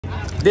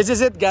This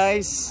is it,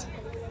 guys.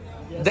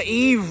 The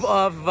eve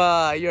of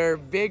your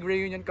big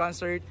reunion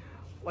concert.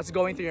 What's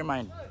going through your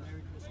mind?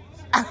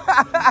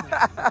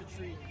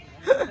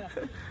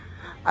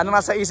 Ano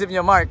nasa isip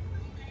niyo, Mark?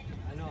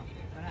 Ano?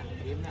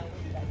 Game na.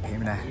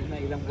 Game na.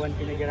 Ilang buwan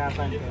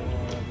pinaghirapan.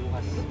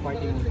 Bukas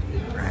party mo.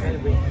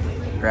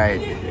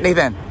 Right.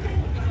 Nathan?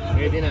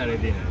 Ready na.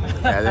 Ready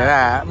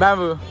na.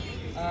 Bamboo?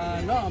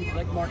 No,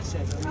 like Mark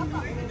said, I mean,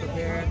 we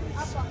prepared.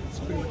 It's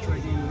pretty much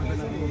ready. We're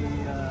gonna be.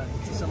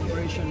 It's a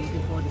celebration.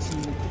 Looking forward to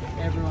seeing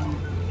everyone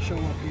show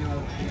up here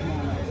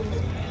tomorrow night.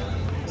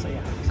 So yeah.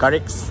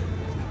 Correct.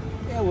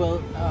 Yeah, well,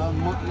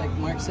 like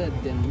Mark said,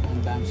 and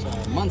Bam said,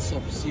 months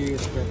of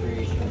serious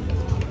preparation.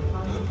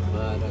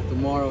 But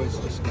tomorrow is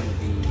just gonna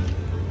be.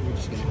 We're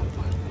just gonna have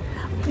fun.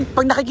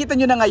 Pag nakikita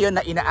nyo na ngayon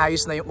na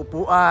inaayos na yung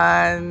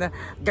upuan,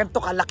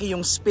 ganito kalaki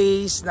yung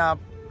space na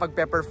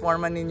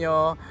pagpe-performan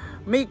ninyo,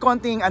 may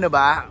konting ano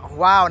ba,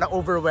 wow,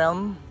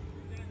 na-overwhelm?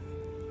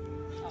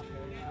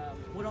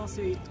 What I'll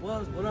say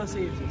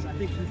is this. I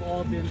think we've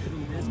all been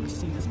through this, we've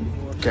seen this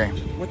before. Okay.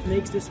 What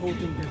makes this whole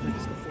thing different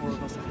is the four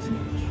of us on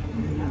stage.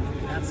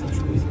 That's the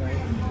truth, right?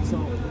 So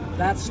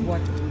that's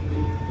what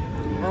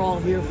we're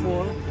all here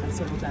for. That's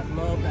that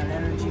love, that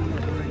energy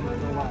that we're going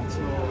to go out.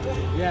 So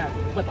yeah,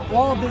 but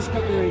all of this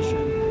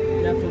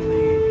preparation,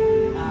 definitely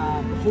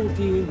the whole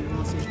team, we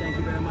want to say thank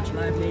you very much,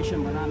 Live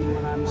Nation,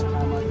 maraming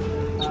salamat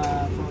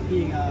for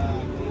being a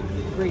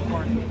great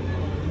partner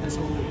in this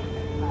whole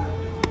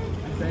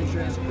adventure,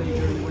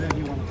 journey, whatever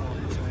you want to call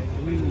it. Right?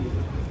 Really.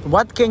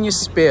 What can you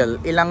spill?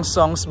 Ilang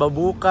songs ba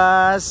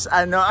bukas?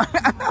 Ano?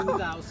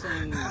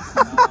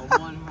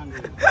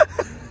 2,100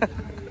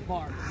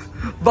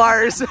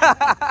 Bars.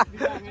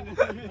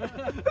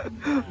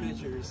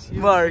 measures.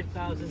 Mark.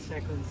 1,000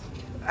 seconds.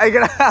 Ay,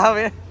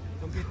 grabe.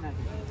 Complete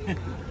natin.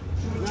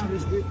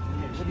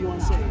 What do you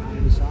want to say?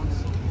 Any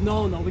songs?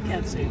 No, we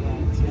can't say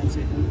that. We can't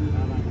say that.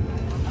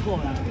 Ako,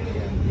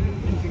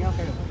 anything else?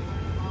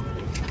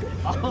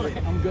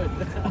 I'm good.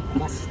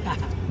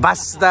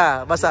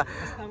 Basta. Basta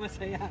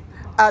masaya.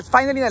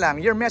 Finally na lang,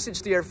 your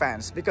message to your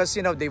fans, because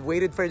you know they've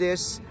waited for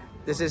this.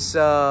 This is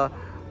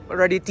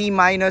already T-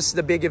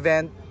 the big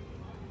event.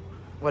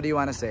 What do you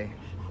want to say?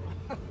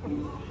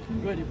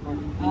 Good.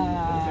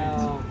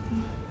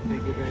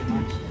 Thank you very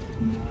much.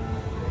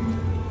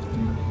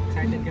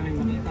 Excited kami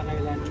makita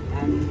kayo lahat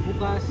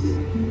bukas.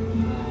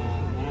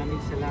 Maraming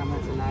salamat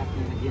sa lahat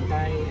na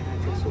naghintay at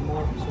sa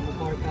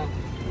sumuporta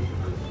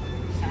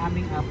sa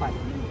aming apat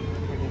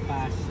for the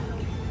past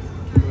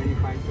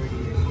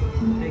 25-30 years.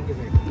 Thank you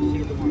very much. See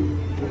you tomorrow.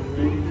 We're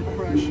ready to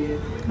crush it.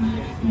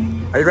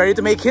 Are you ready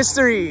to make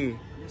history?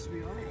 Yes,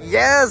 we are.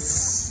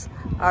 Yes!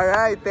 All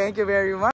right, thank you very much.